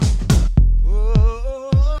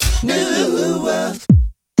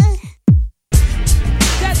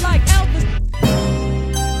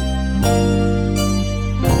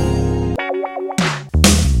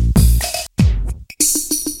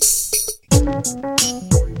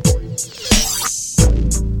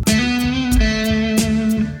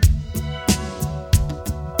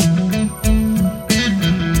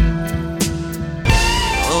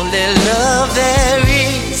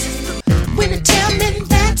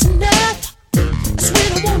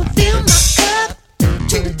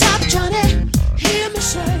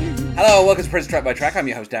Hello, welcome to Prince Track by Track. I'm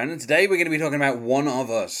your host, Darren, and today we're going to be talking about One of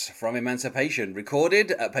Us from Emancipation,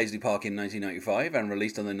 recorded at Paisley Park in 1995 and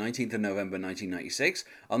released on the 19th of November 1996.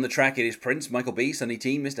 On the track it is Prince, Michael B, Sonny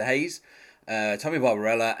T, Mr. Hayes, Tommy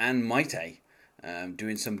Barbarella and Maite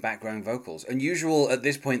doing some background vocals. Unusual at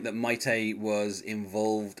this point that Maite was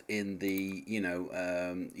involved in the,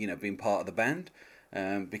 being part of the band.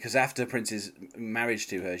 Because after Prince's marriage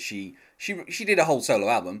to her, she did a whole solo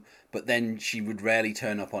album, but then she would rarely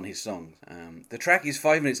turn up on his songs. The track is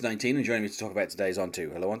 5 minutes 19, and joining me to talk about today is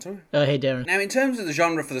Onto. Hello, Onto. Oh, hey, Darren. Now, in terms of the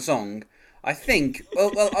genre for the song, I think,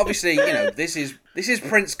 well, obviously, this is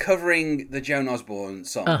Prince covering the Joan Osborne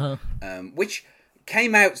song, which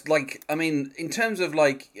came out in terms of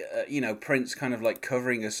Prince kind of like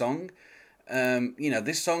covering a song.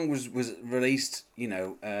 This song was released,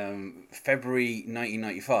 February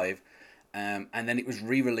 1995, and then it was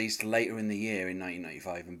re-released later in the year in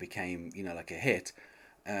 1995 and became, a hit.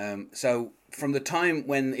 So from the time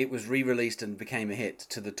when it was re-released and became a hit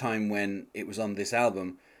to the time when it was on this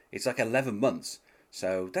album, it's like 11 months.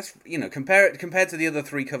 So that's, compared to the other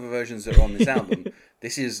 3 cover versions that are on this album,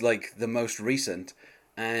 this is like the most recent.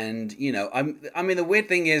 And, the weird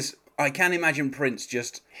thing is, I can imagine Prince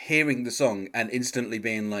just hearing the song and instantly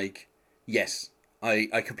being like, yes,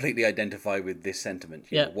 I completely identify with this sentiment.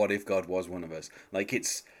 You know, what if God was one of us? Like,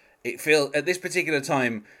 it feels, at this particular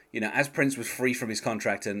time, as Prince was free from his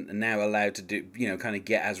contract and now allowed to do, kind of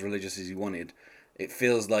get as religious as he wanted, it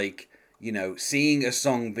feels like, seeing a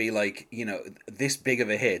song be like, this big of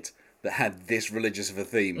a hit that had this religious of a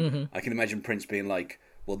theme, I can imagine Prince being like,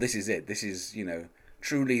 well, this is it. This is,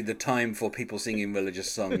 truly the time for people singing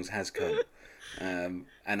religious songs has come, and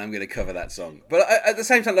I'm going to cover that song. But at the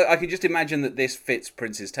same time, I can just imagine that this fits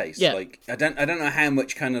Prince's taste. Yeah. Like, I don't know how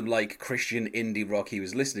much kind of like Christian indie rock he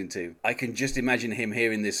was listening to. I can just imagine him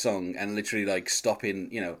hearing this song and literally like stopping,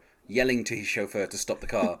 yelling to his chauffeur to stop the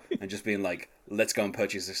car and just being like, let's go and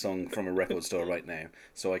purchase this song from a record store right now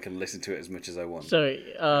so I can listen to it as much as I want.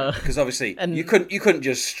 Because obviously you couldn't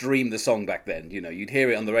just stream the song back then. You'd hear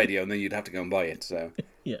it on the radio and then you'd have to go and buy it. So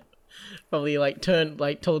yeah, probably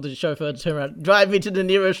told the chauffeur to turn around, drive me to the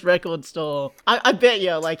nearest record store. I bet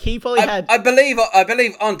you, he probably had. I believe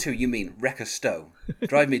Onto you mean Wrecker Stowe.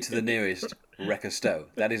 Drive me to the nearest Wrecker Stowe.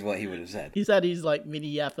 That is what he would have said. Is that his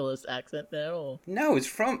Minneapolis accent there, or no? It's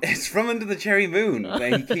from Under the Cherry Moon,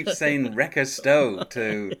 where he keeps saying Wrecker Stowe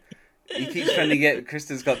to. He keeps trying to get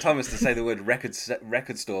Kristen Scott Thomas to say the word record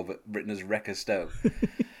store, but written as Wrecker Stowe.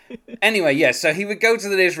 Anyway, yes, so he would go to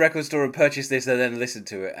the nearest record store and purchase this and then listen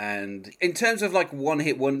to it. And in terms of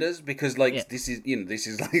one-hit wonders, because this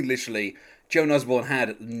is literally Joan Osborne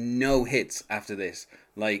had no hits after this.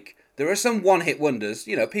 There are some one-hit wonders,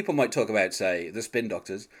 people might talk about, say, the Spin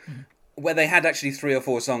Doctors, where they had actually 3 or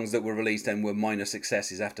 4 songs that were released and were minor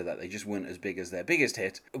successes after that. They just weren't as big as their biggest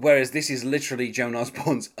hit. Whereas this is literally Joan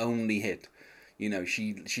Osborne's only hit.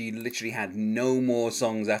 She literally had no more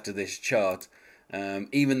songs after this chart.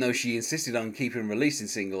 Even though she insisted on keeping releasing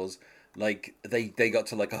singles, they got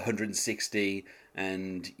to 160,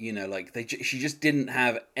 and she just didn't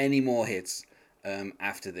have any more hits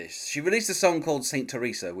after this. She released a song called Saint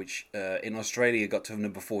Teresa, which in Australia got to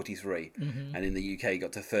number 43, and in the UK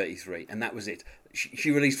got to 33, and that was it. She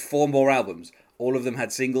released 4 more albums. All of them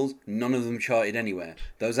had singles. None of them charted anywhere.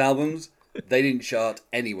 Those albums, they didn't chart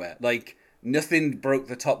anywhere. Nothing broke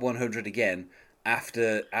the top 100 again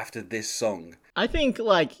after this song. I think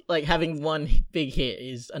having one big hit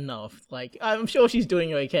is enough. I'm sure she's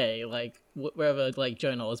doing okay. Wherever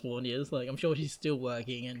Joan Osborne is, I'm sure she's still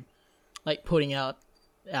working and putting out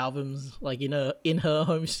albums in her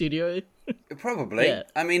home studio. Probably. Yeah.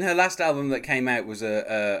 I mean, her last album that came out was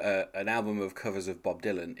an album of covers of Bob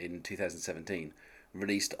Dylan in 2017.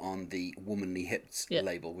 Released on the Womanly Hits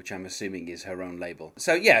label, which I'm assuming is her own label.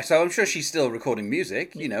 So I'm sure she's still recording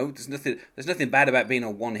music. There's nothing bad about being a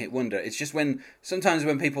one-hit wonder. It's just sometimes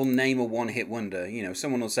when people name a one-hit wonder,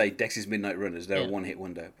 someone will say Dexys Midnight Runners, they're a one-hit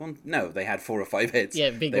wonder. Well, no, they had 4 or 5 hits.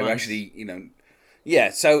 Yeah, big They ones. were actually,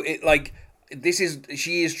 So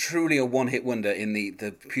she is truly a one-hit wonder in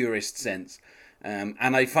the purest sense. And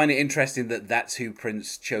I find it interesting that that's who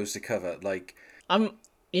Prince chose to cover.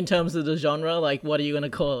 In terms of the genre, what are you gonna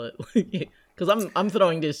call it? Because I'm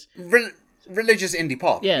throwing this. religious indie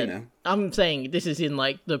pop. Yeah, You know. I'm saying this is in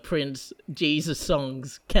like the Prince Jesus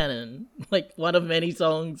songs canon, like one of many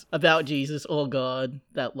songs about Jesus or God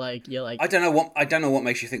that like you're like. I don't know what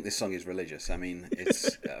makes you think this song is religious. I mean,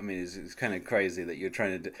 it's kind of crazy that you're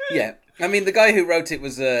trying to do. Yeah, I mean, the guy who wrote it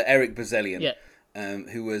was Eric Bazelian,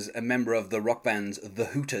 who was a member of the rock band The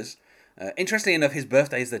Hooters. Interestingly enough, his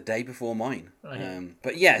birthday is the day before mine.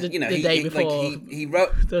 But yeah, the he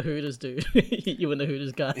wrote the Hooters dude. You and the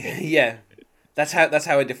Hooters guy. Yeah, that's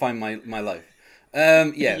how I define my life.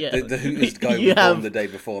 The Hooters guy was born the day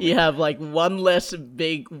before me. You have like one less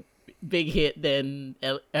big hit than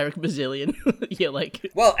Eric Bazilian. You're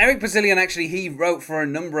like, well, Eric Bazilian actually he wrote for a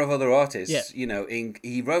number of other artists. Yeah. You know,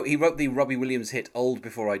 he wrote the Robbie Williams hit "Old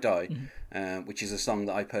Before I Die," which is a song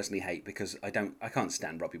that I personally hate because I can't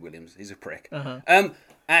stand Robbie Williams. He's a prick.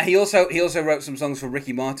 He also wrote some songs for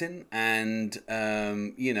Ricky Martin and I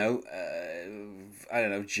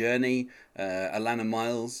don't know, Journey, Alana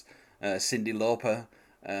Miles, Cyndi Lauper,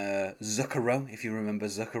 Zucchero, if you remember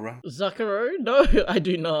Zucchero. Zucchero? No, I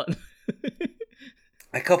do not.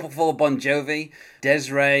 A couple for Bon Jovi,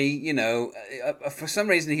 Des'ree, you know, for some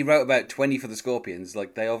reason he wrote about 20 for the Scorpions.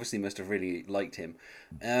 Like, they obviously must have really liked him.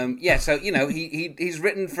 So, you know, he's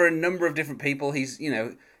written for a number of different people. He's, you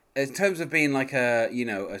know, in terms of being like a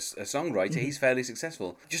songwriter, he's fairly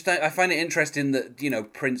successful. Just, I find it interesting that, you know,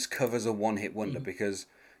 Prince covers a one-hit wonder because,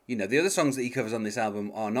 you know, the other songs that he covers on this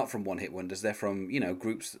album are not from one-hit wonders. They're from, you know,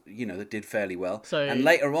 groups, you know, that did fairly well. And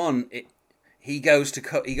later on, he goes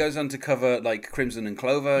on to cover like Crimson and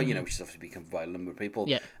Clover, you know, which is obviously been covered by a number of people,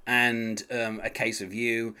 and A Case of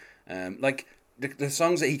You. Like the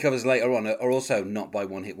songs that he covers later on are also not by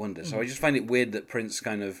one hit wonders. So I just find it weird that Prince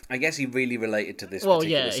kind of, I guess he really related to this.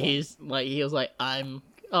 Particular song. He was like,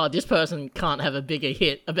 this person can't have a bigger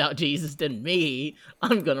hit about Jesus than me.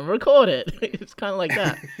 I'm gonna record it. It's kind of like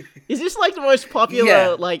that. Is this like the most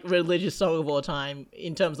popular like religious song of all time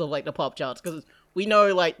in terms of like the pop charts? Because we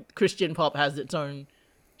know like Christian pop has its own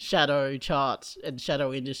shadow charts and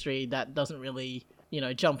shadow industry that doesn't really, you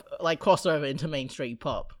know, jump like cross over into mainstream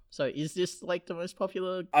pop. So is this like the most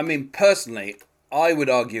popular? I mean, personally, I would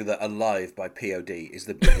argue that Alive by POD is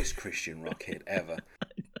the biggest Christian rock hit ever.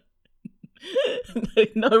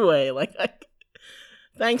 No way.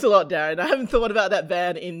 Thanks a lot, Darren. I haven't thought about that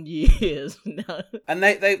band in years. No. And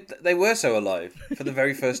they were so alive for the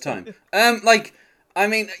very first time. I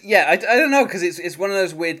mean, yeah, I don't know, because it's one of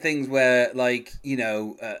those weird things where, like, you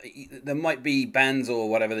know, there might be bands or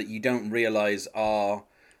whatever that you don't realise are,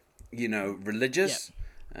 you know, religious.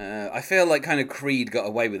 I feel like kind of Creed got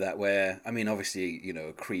away with that, where, I mean, obviously, you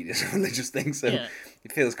know, Creed is a religious thing, so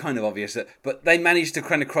it feels kind of obvious. But they managed to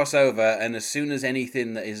kind of cross over, and as soon as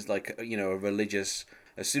anything that is, like, you know, a religious...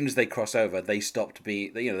 As soon as they cross over, they stop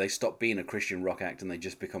being a Christian rock act and they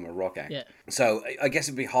just become a rock act. Yeah. So I guess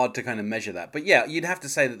it'd be hard to kind of measure that. But yeah, you'd have to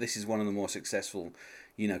say that this is one of the more successful,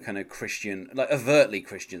 you know, kind of Christian, like overtly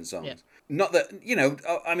Christian songs. Yeah. Not that, you know,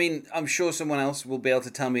 I mean, I'm sure someone else will be able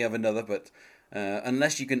to tell me of another, but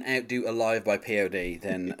unless you can outdo Alive by POD,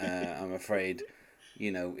 then I'm afraid...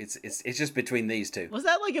 You know, it's just between these two. Was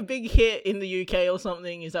that like a big hit in the UK or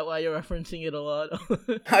something? Is that why you're referencing it a lot?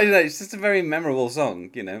 I don't know. It's just a very memorable song.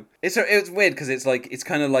 You know, it's weird because it's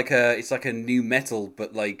kind of like a new metal,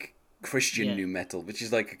 but like Christian new metal, which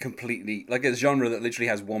is like a completely like a genre that literally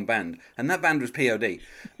has one band, and that band was POD.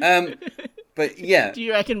 But yeah, do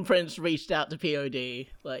you reckon Prince reached out to POD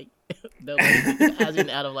like? As in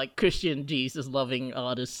out of like Christian Jesus loving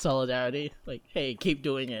artist solidarity, like, hey, keep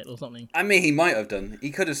doing it or something? I mean, he might have done. He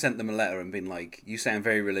could have sent them a letter and been like, you sound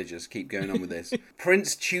very religious, keep going on with this.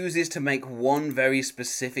 Prince chooses to make one very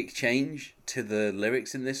specific change to the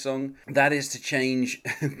lyrics in this song. That is to change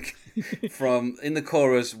from, in the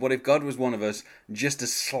chorus, what if God was one of us, just a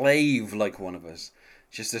slave like one of us.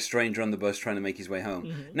 Just a stranger on the bus trying to make his way home.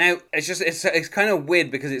 Mm-hmm. Now, it's kind of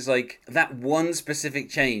weird because it's like that one specific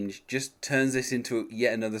change just turns this into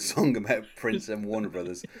yet another song about Prince and Warner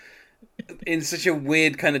Brothers in such a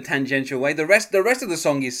weird kind of tangential way. The rest of the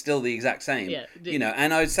song is still the exact same. Yeah, you know,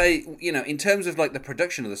 and I would say, you know, in terms of like the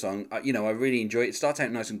production of the song, you know, I really enjoy it. It starts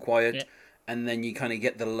out nice and quiet, and then you kind of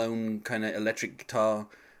get the lone kind of electric guitar.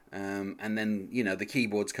 And then, you know, the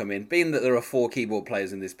keyboards come in. Being that there are 4 keyboard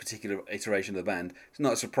players in this particular iteration of the band, it's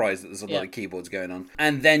not a surprise that there's a lot of keyboards going on.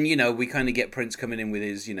 And then, you know, we kind of get Prince coming in with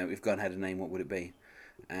his, you know, if God had a name, what would it be?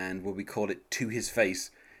 And would we call it To His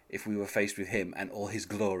Face if we were faced with him and all his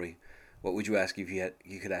glory? What would you ask if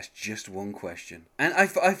you could ask just one question? And I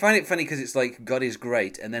find it funny because it's like, God is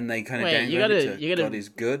great, and then they kind of downgrade it to God is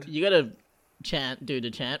good. You gotta do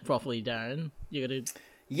the chant properly, Darren. You gotta...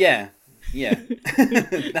 Yeah. Yeah,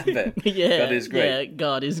 that bit. Yeah, God is great. Yeah,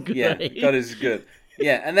 God is great. Yeah, God is good.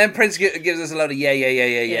 Yeah, and then Prince gives us a load of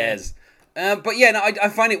yes. But yeah, no, I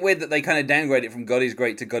find it weird that they kind of downgrade it from God is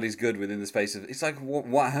great to God is good within the space of. It's like,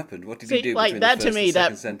 what happened? What did he do like between that the first to me, and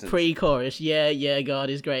second that sentence? pre-chorus, God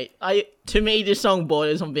is great. To me, this song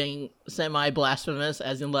borders on being semi-blasphemous,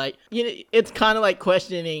 as in like it's kind of like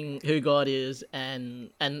questioning who God is, and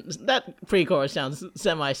that pre-chorus sounds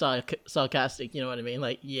semi-sarcastic. You know what I mean?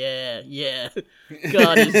 Like, yeah,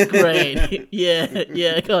 God is great.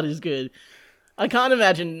 yeah, God is good. I can't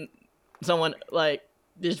imagine someone like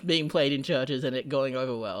this being played in churches and it going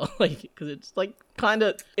over well, like, because it's like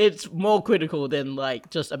it's more critical than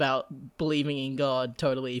like just about believing in God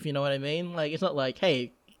totally, if you know what I mean. Like, it's not like,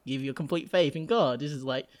 hey, give your complete faith in God. This is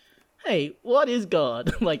like, hey, what is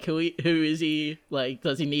God? Like, who is he? Like,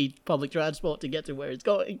 does he need public transport to get to where it's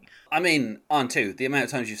going? I mean, the amount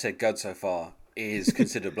of times you've said God so far is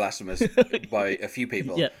considered blasphemous by a few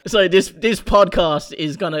people. Yeah. So this podcast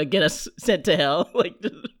is gonna get us sent to hell. Like.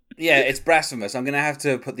 Yeah, it's blasphemous. I'm going to have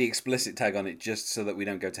to put the explicit tag on it just so that we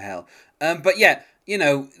don't go to hell. But yeah,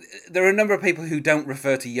 there are a number of people who don't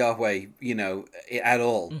refer to Yahweh, at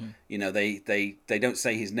all. They don't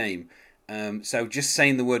say his name. So just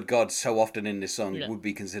saying the word God so often in this song would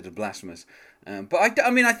be considered blasphemous. But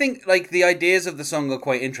I think like the ideas of the song are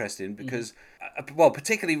quite interesting because,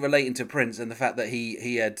 particularly relating to Prince and the fact that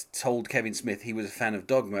he had told Kevin Smith he was a fan of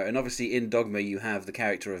Dogma, and obviously in Dogma you have the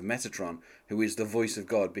character of Metatron, who is the voice of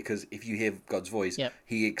God, because if you hear God's voice,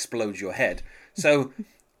 he explodes your head. So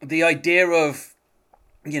the idea of,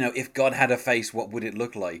 if God had a face, what would it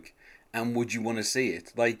look like, and would you want to see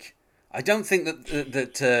it? Like, I don't think that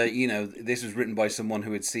this was written by someone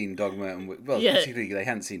who had seen Dogma, and particularly they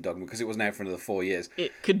hadn't seen Dogma because it wasn't out for another 4 years.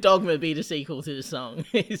 Could Dogma be the sequel to the song?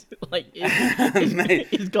 Is God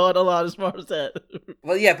Alanis Morissette?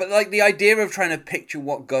 Well, yeah, but like the idea of trying to picture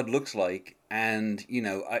what God looks like, and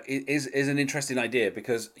is an interesting idea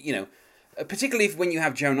because particularly when you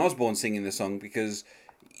have Joan Osborne singing the song, because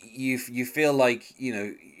you feel like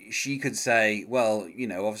she could say, well,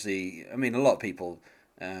 obviously, I mean, a lot of people.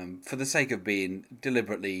 For the sake of being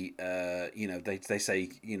deliberately, they say,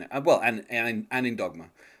 and in Dogma,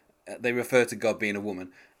 they refer to God being a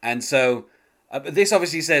woman. And so this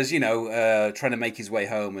obviously says, trying to make his way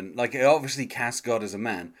home, and like it obviously casts God as a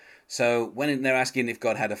man. So when they're asking if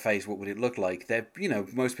God had a face, what would it look like? They're,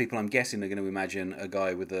 most people, I'm guessing, are going to imagine a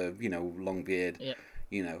guy with a, long beard. Yeah.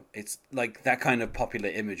 It's like that kind of popular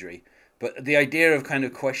imagery. But the idea of kind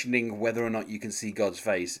of questioning whether or not you can see God's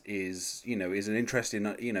face is an interesting,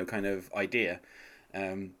 kind of idea.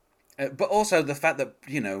 But also the fact that,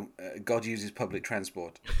 God uses public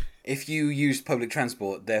transport. If you use public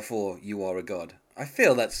transport, therefore you are a god. I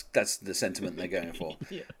feel that's the sentiment they're going for.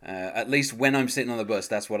 Yeah. At least when I'm sitting on the bus,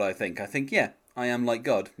 that's what I think. I think, yeah, I am like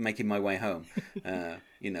God, making my way home.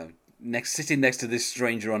 Sitting next to this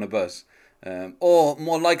stranger on a bus. Or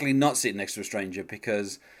more likely not sitting next to a stranger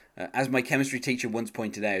because... as my chemistry teacher once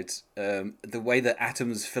pointed out, the way that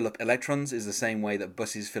atoms fill up electrons is the same way that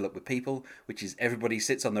buses fill up with people, which is everybody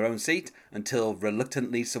sits on their own seat until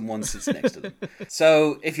reluctantly someone sits next to them.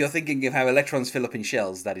 So if you're thinking of how electrons fill up in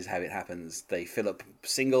shells, that is how it happens. They fill up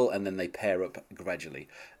single and then they pair up gradually.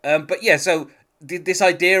 But yeah, so this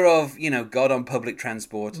idea of, God on public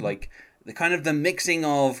transport, like the mixing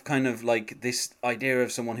of kind of like this idea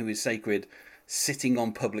of someone who is sacred sitting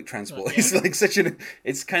on public transport. It's like such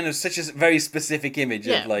a very specific image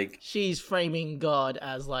of like she's framing God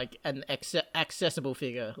as like an accessible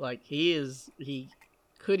figure. Like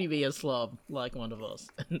could he be a slob like one of us?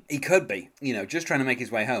 He could be, just trying to make his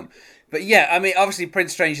way home. But yeah, I mean, obviously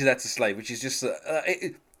Prince Stranger That's a Slave, which is just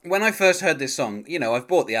when I first heard this song, I've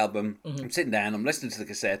bought the album. I'm sitting down, I'm listening to the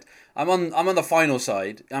cassette. I'm on the final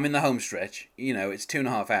side. I'm in the home stretch. It's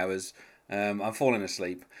 2.5 hours. I'm falling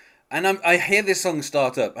asleep. And I hear this song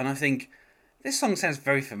start up, and I think, this song sounds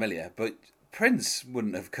very familiar, but Prince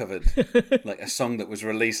wouldn't have covered like a song that was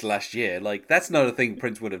released last year. Like, that's not a thing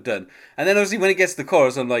Prince would have done. And then obviously when it gets to the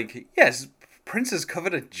chorus, I'm like, yes, Prince has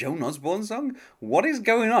covered a Joan Osborne song? What is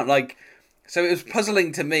going on? Like, so it was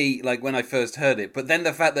puzzling to me, like, when I first heard it. But then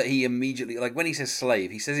the fact that he immediately, like, when he says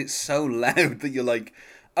slave, he says it so loud that you're like,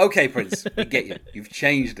 okay, Prince, we get you. You've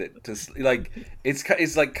changed it to, like,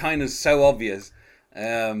 it's like kind of so obvious.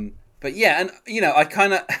 But yeah, and I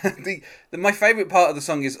kind of my favorite part of the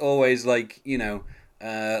song is always like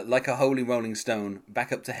like a holy rolling stone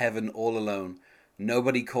back up to heaven all alone.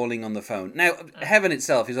 nobody calling on the phone. Now, heaven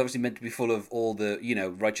itself is obviously meant to be full of all the,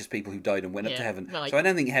 righteous people who died and went up to heaven. So I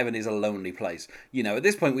don't think heaven is a lonely place. At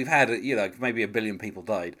this point we've had, maybe 1 billion people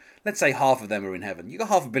died. Let's say half of them are in heaven. You got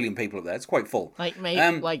 500 million people up there. It's quite full. Like,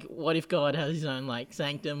 maybe, what if God has his own,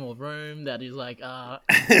 sanctum or room that is,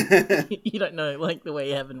 you don't know, the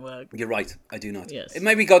way heaven works. You're right. I do not. Yes.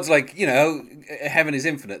 Maybe God's heaven is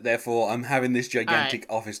infinite, therefore I'm having this gigantic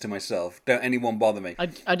office to myself. Don't anyone bother me.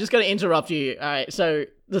 I just gotta interrupt you. Alright, so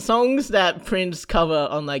the songs that Prince cover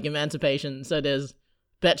on, Emancipation, so there's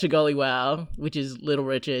Betcha Golly Wow, which is Little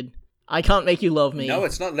Richard. I Can't Make You Love Me. No,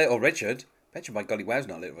 it's not Little Richard. Betcha by Golly Wow's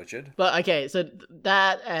not Little Richard. But, okay, so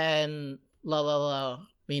that and La La La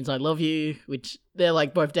Means I Love You, which they're,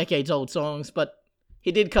 both decades-old songs, but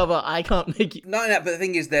he did cover I Can't Make You... No, but the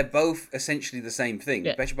thing is, they're both essentially the same thing.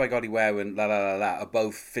 Yeah. Betcha by Golly Wow and La La La La are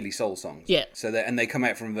both Philly soul songs. Yeah. So and they come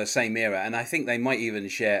out from the same era, and I think they might even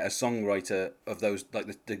share a songwriter of those, the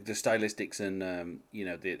Stylistics and,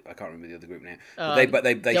 I can't remember the other group now. But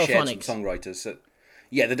they shared some songwriters. So,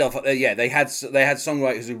 yeah, they had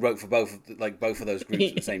songwriters who wrote for both of those groups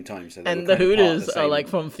at the same time. So and the Hooters are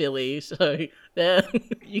from Philly, so they're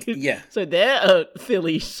So they're a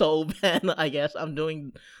Philly soul band, I guess. I'm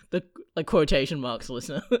doing the quotation marks,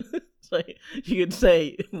 listener. So you could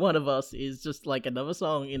say one of us is just another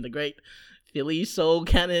song in the great Philly soul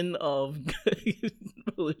canon of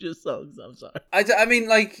religious songs. I'm sorry. I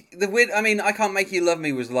mean, I Can't Make You Love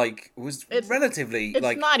Me was relatively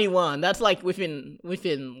it's 91. That's within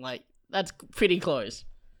that's pretty close.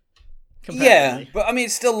 Yeah, but I mean,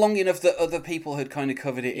 it's still long enough that other people had kind of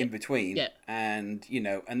covered it in between. Yeah. And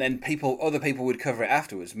and then other people would cover it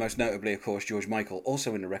afterwards. Most notably, of course, George Michael,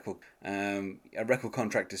 also in a record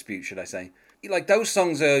contract dispute, should I say? Those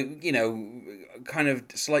songs are, kind of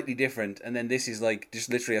slightly different, and then this is just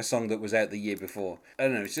literally a song that was out the year before. I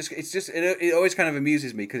don't know. It always kind of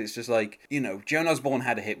amuses me because it's just Joan Osborne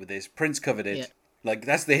had a hit with this. Prince covered it. Yeah.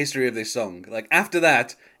 That's the history of this song. After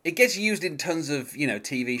that, it gets used in tons of,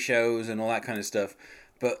 TV shows and all that kind of stuff.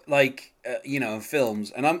 But, in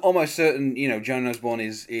films, and I'm almost certain, Joan Osborne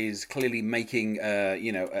is clearly making, a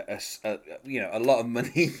lot of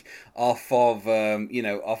money off of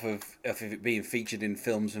it being featured in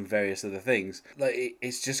films and various other things.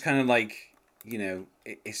 It's just kind of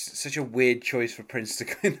it's such a weird choice for Prince to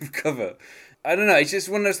kind of cover. I don't know, it's just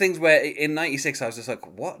one of those things where in 96 I was just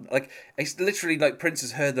what? It's literally Prince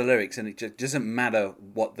has heard the lyrics and it just doesn't matter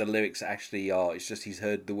what the lyrics actually are. It's just he's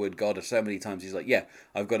heard the word God so many times. He's yeah,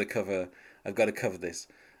 I've got to cover this.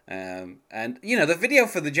 And, the video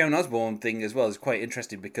for the Joan Osborne thing as well is quite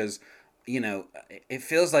interesting because, it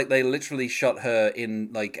feels like they literally shot her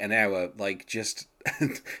in an hour, just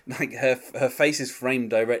her face is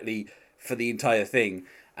framed directly for the entire thing.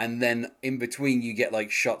 And then in between you get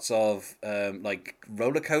shots of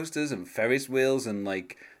roller coasters and Ferris wheels and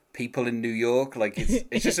people in New York.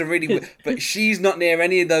 It's just a really but she's not near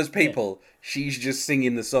any of those people. Yeah. She's just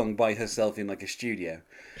singing the song by herself in a studio.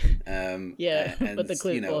 And, but the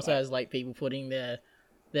clip also has people putting their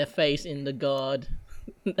face in the God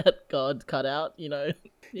that God cut out,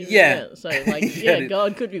 Yeah. So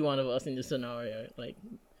God could be one of us in this scenario.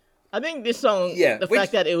 I think this song,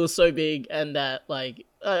 fact that it was so big and that,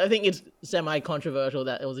 I think it's semi-controversial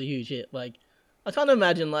that it was a huge hit. I can't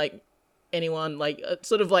imagine, anyone,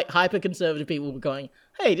 sort of, hyper-conservative people going,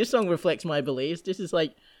 hey, this song reflects my beliefs. This is,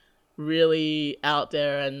 really out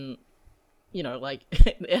there and,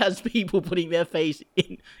 it has people putting their face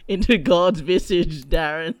into God's visage,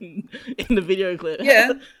 Darren, in the video clip.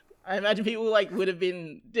 Yeah. I imagine people would have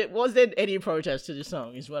been. Was there any protest to this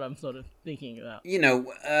song? Is what I'm sort of thinking about.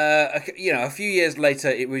 A few years later,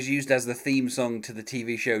 it was used as the theme song to the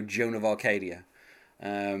TV show Joan of Arcadia,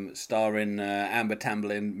 starring Amber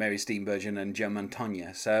Tamblyn, Mary Steenburgen, and Joe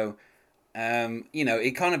Mantegna. So,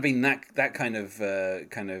 it kind of been that kind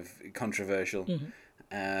of controversial.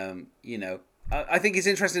 Mm-hmm. I think it's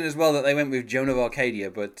interesting as well that they went with Joan of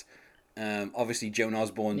Arcadia, but. Obviously Joan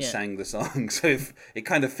Osborne sang the song, so it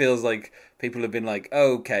kind of feels like people have been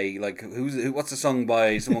okay, what's a song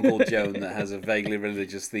by someone called Joan that has a vaguely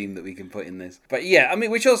religious theme that we can put in this? But yeah, I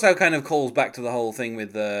mean, which also kind of calls back to the whole thing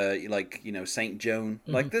with Saint Joan.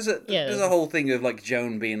 Mm-hmm. There's a whole thing of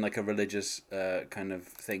Joan being a religious kind of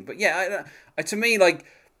thing. But yeah, I to me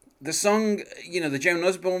the song, the Joan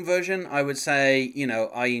Osborne version, I would say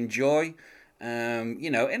I enjoy.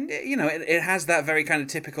 It has that very kind of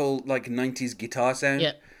typical 90s guitar sound.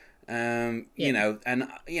 Yeah. You know, and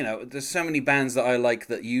you know, there's so many bands that I like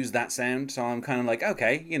that use that sound, so I'm kind of like,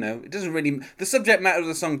 okay, you know, it doesn't really, the subject matter of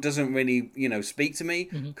the song doesn't really, you know, speak to me,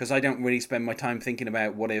 because I don't really spend my time thinking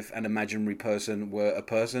about what if an imaginary person were a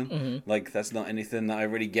person. Like, that's not anything that I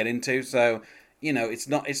really get into, so you know, it's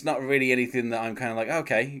not really anything that I'm kind of like,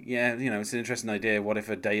 okay, yeah, you know, it's an interesting idea. What if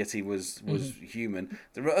a deity was human?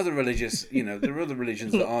 There are other religious, you know, there are other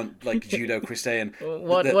religions that aren't like Judeo-Christian.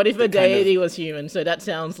 What if a deity was human? So that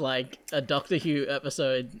sounds like a Doctor Who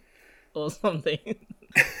episode or something.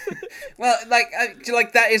 Well, like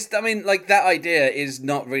that is, I mean, like that idea is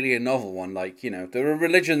not really a novel one. Like, you know, there are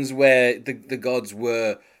religions where the gods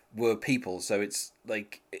were people, so it's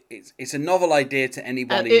like it's a novel idea to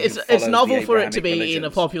anybody. It's novel for it to be in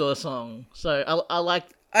a popular song. So I like.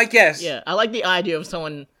 I guess. Yeah, I like the idea of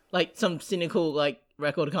someone like some cynical like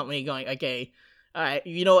record company going, okay, all right,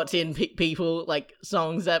 you know what's in people, like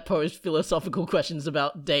songs that pose philosophical questions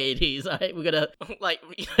about deities. All right, we're gonna like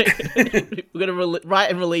write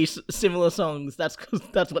and release similar songs. That's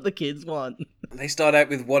what the kids want. They start out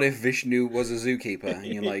with "What if Vishnu was a zookeeper?" and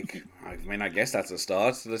you're like, I mean, I guess that's a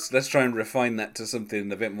start. Let's try and refine that to something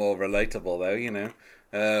a bit more relatable, though. You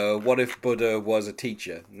know, what if Buddha was a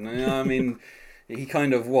teacher? I mean. He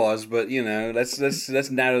kind of was, but you know,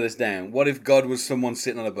 let's narrow this down. What if God was someone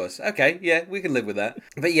sitting on a bus? Okay, yeah, we can live with that.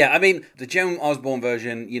 But yeah, I mean, the Joan Osborne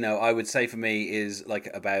version, you know, I would say for me is like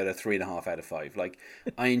about a 3.5 out of 5. Like,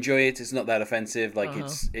 I enjoy it. It's not that offensive. Like,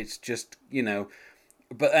 it's just, you know.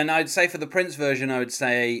 But and I'd say for the Prince version, I would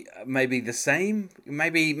say maybe the same,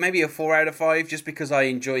 maybe a 4 out of 5, just because I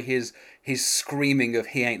enjoy his screaming of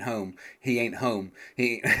 "He ain't home, he ain't home,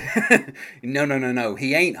 he no,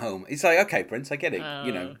 he ain't home." It's like, okay, Prince, I get it.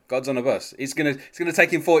 You know, God's on a bus. It's gonna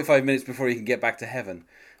take him 45 minutes before he can get back to heaven.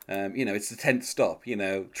 You know, it's the 10th stop. You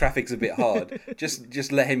know, traffic's a bit hard.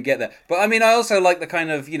 just let him get there. But I mean, I also like the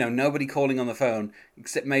kind of, you know, nobody calling on the phone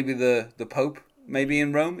except maybe the Pope, maybe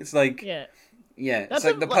in Rome. It's like. Yeah, it's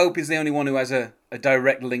like the Pope is the only one who has a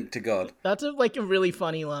direct link to God. That's a really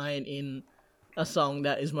funny line in a song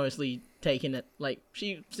that is mostly taken at, like,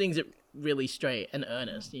 she sings it really straight and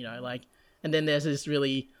earnest, you know, like, and then there's this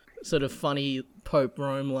really sort of funny Pope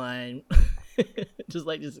Rome line, just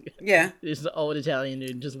like this old Italian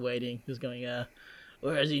dude just waiting, just going,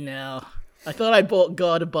 where is he now? I thought I bought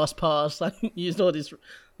God a bus pass. I used all this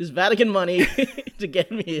Vatican money to get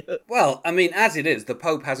me here. Well, I mean, as it is, the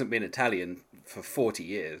Pope hasn't been Italian for 40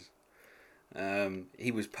 years.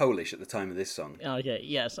 He was Polish at the time of this song. Okay,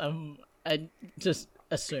 yes. I just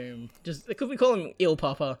assume. Could we call him Il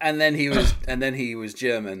Papa? And then he was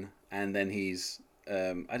German, and then he's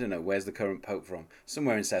I don't know, where's the current Pope from?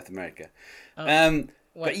 Somewhere in South America.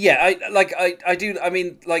 But yeah, I do. I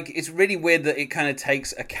mean, like, it's really weird that it kind of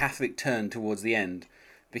takes a Catholic turn towards the end,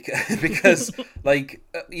 because like,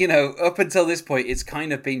 you know, up until this point, it's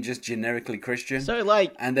kind of been just generically Christian. So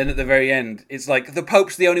like, and then at the very end, it's like the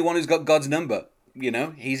Pope's the only one who's got God's number. You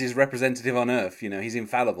know, he's his representative on Earth. You know, he's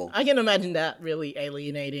infallible. I can imagine that really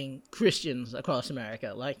alienating Christians across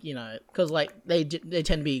America. Like, you know, because like they tend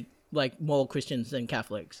to be like more Christians than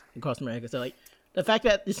Catholics across America. So like, the fact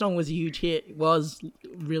that this song was a huge hit was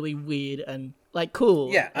really weird and like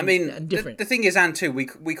cool. Yeah, I mean, and different. The thing is, and too,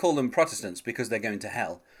 we call them Protestants because they're going to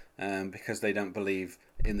hell, because they don't believe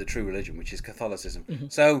in the true religion, which is Catholicism. Mm-hmm.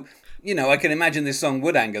 So, you know, I can imagine this song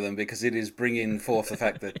would anger them because it is bringing forth the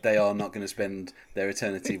fact that they are not going to spend their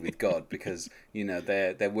eternity with God because, you know,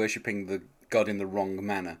 they're worshipping the God in the wrong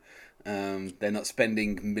manner. They're not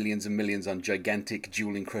spending millions and millions on gigantic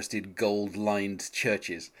jewel-encrusted, gold-lined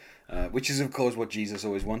churches, which is, of course, what Jesus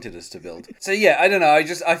always wanted us to build. So, yeah, I don't know.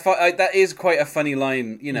 I find that is quite a funny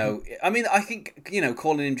line, you know. Mm-hmm. I mean, I think, you know,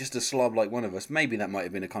 calling him just a slob like one of us, maybe that might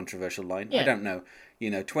have been a controversial line. Yeah. I don't know. You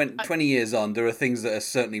know, 20 years on, there are things that are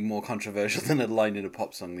certainly more controversial than a line in a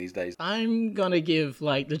pop song these days. I'm gonna give,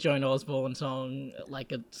 like, the Joan Osborne song,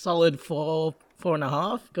 like, a solid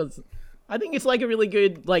 4.5, because I think it's, like, a really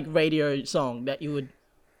good, like, radio song that you would,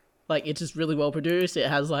 like, it's just really well produced. It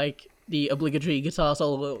has, like, the obligatory guitar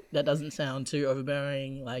solo that doesn't sound too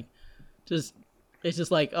overbearing. Like, it's just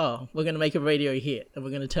like, oh, we're gonna make a radio hit, and we're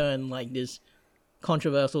gonna turn, like, this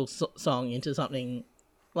controversial song into something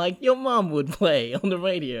like your mom would play on the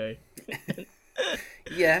radio.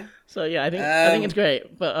 Yeah. So yeah, I think it's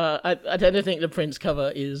great, but I tend to think the Prince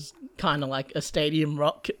cover is kind of like a stadium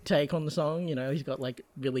rock take on the song. You know, he's got like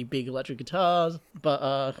really big electric guitars,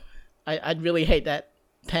 but I'd really hate that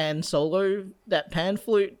pan solo, that pan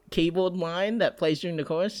flute keyboard line that plays during the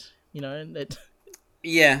chorus. You know,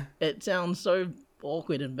 yeah, it sounds so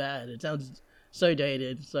awkward and bad. It sounds so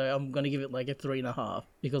dated. So I'm gonna give it like a 3.5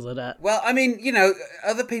 because of that. Well, I mean,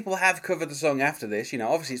 other people have covered the song after this.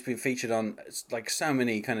 Obviously it's been featured on like so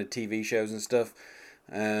many kind of TV shows and stuff.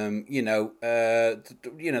 The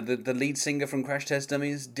lead singer from Crash Test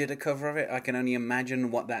Dummies did a cover of it. I can only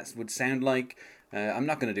imagine what that would sound like. I'm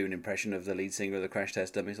not going to do an impression of the lead singer of the Crash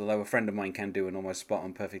Test Dummies, although a friend of mine can do an almost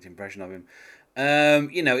spot-on perfect impression of him.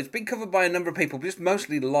 It's been covered by a number of people, just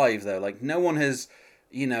mostly live though. Like no one has,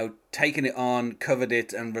 taken it on, covered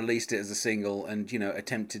it, and released it as a single, and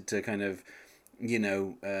attempted to kind of,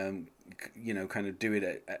 kind of do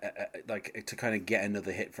it like to kind of get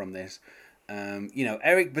another hit from this.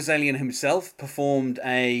 Eric Bazalian himself performed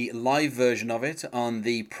a live version of it on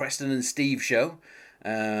the Preston and Steve show,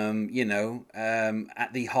 at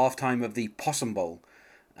the halftime of the Possum Bowl.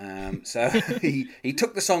 So he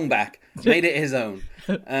took the song back, made it his own.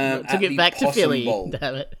 Took it back to Philly.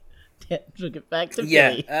 Damn it. Yeah, took it back to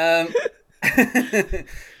Philly.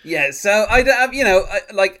 Yeah, so I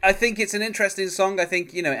think it's an interesting song. I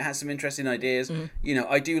think it has some interesting ideas. Mm-hmm.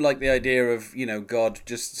 I do like the idea of God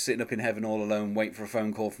just sitting up in heaven all alone, waiting for a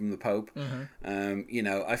phone call from the Pope.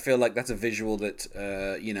 Mm-hmm. I feel like that's a visual that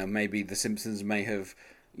maybe the Simpsons may have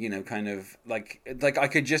kind of like I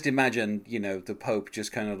could just imagine the Pope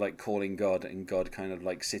just kind of like calling God, and God kind of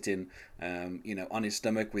like sitting on his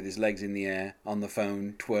stomach with his legs in the air on the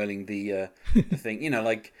phone, twirling the thing.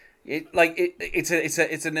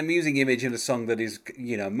 It's an amusing image in a song that is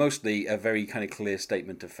mostly a very kind of clear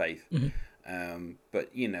statement of faith.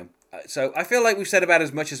 Mm-hmm. So I feel like we've said about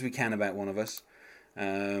as much as we can about One of Us.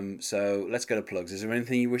 So let's go to plugs. Is there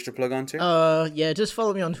anything you wish to plug onto? Yeah, just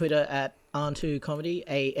follow me on Twitter at Anhtu Comedy,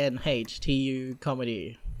 ANHTU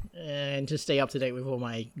Comedy, and just stay up to date with all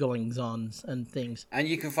my goings-ons and things. And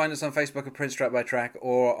you can find us on Facebook at Prince Track by Track,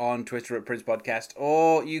 or on Twitter at Prince Podcast,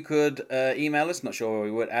 or you could email us, not sure where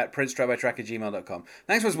we would, at princetrackbytrack@gmail.com.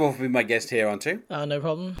 Thanks once more for being my guest here, Anhtu. No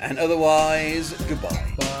problem. And otherwise,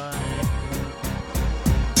 goodbye. Bye.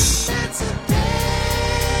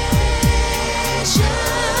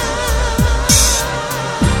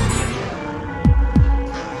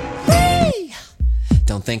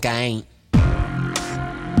 Don't think I ain't